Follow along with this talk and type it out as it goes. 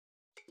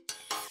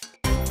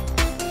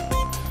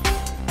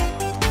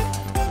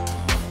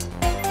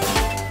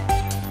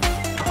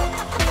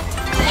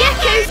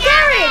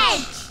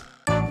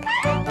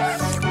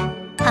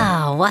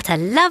what a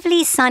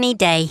lovely sunny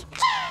day.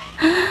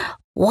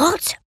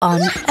 What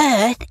on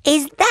earth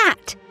is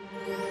that?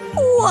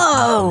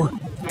 Whoa!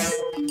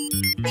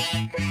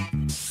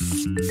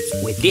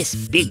 With this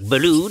big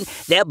balloon,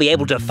 they'll be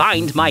able to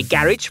find my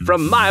garage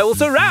from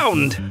miles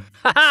around.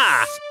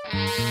 Ha-ha!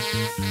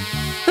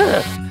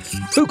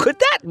 Who could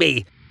that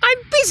be? I'm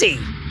busy.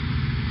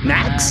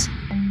 Max?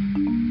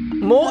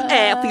 More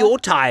air for your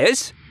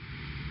tyres?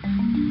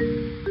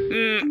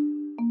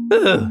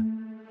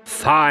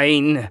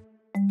 Fine.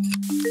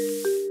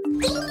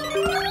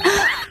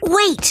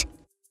 Wait!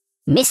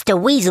 Mr.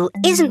 Weasel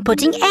isn't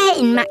putting air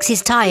in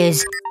Max's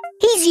tyres.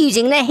 He's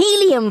using the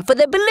helium for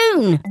the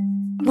balloon.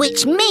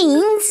 Which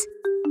means...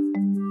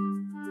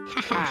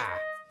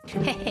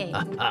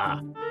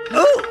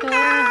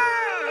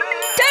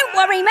 Don't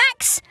worry,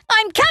 Max!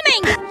 I'm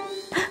coming!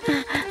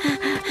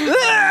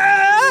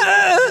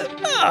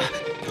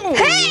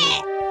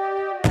 Hey!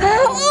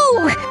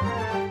 Oh!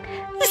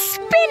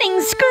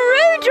 Spinning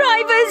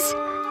screwdrivers!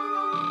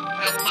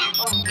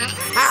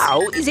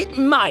 How is it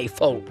my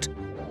fault?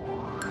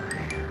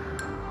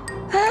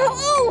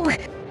 Oh!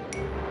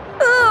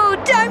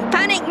 Oh, don't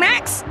panic,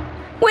 Max!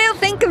 We'll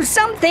think of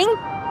something.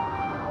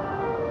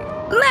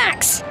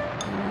 Max!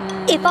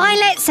 If I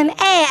let some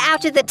air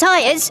out of the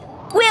tyres,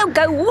 we'll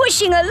go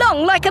whooshing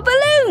along like a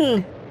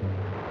balloon.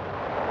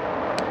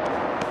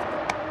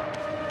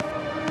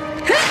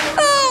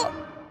 Oh!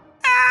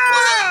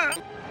 Ah!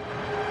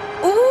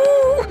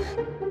 Ooh!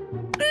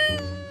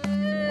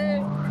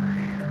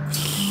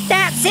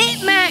 That's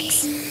it,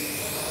 Max.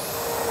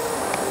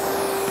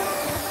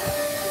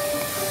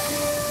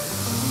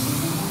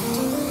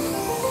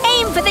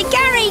 Aim for the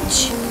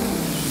garage.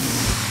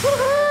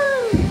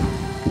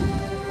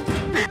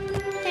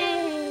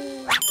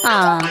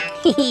 Ah,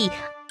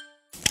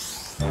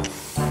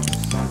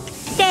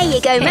 there you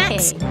go,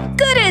 Max.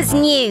 Good as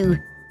new.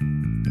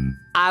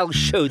 I'll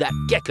show that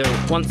Gecko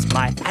once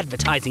my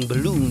advertising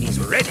balloon is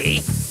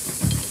ready.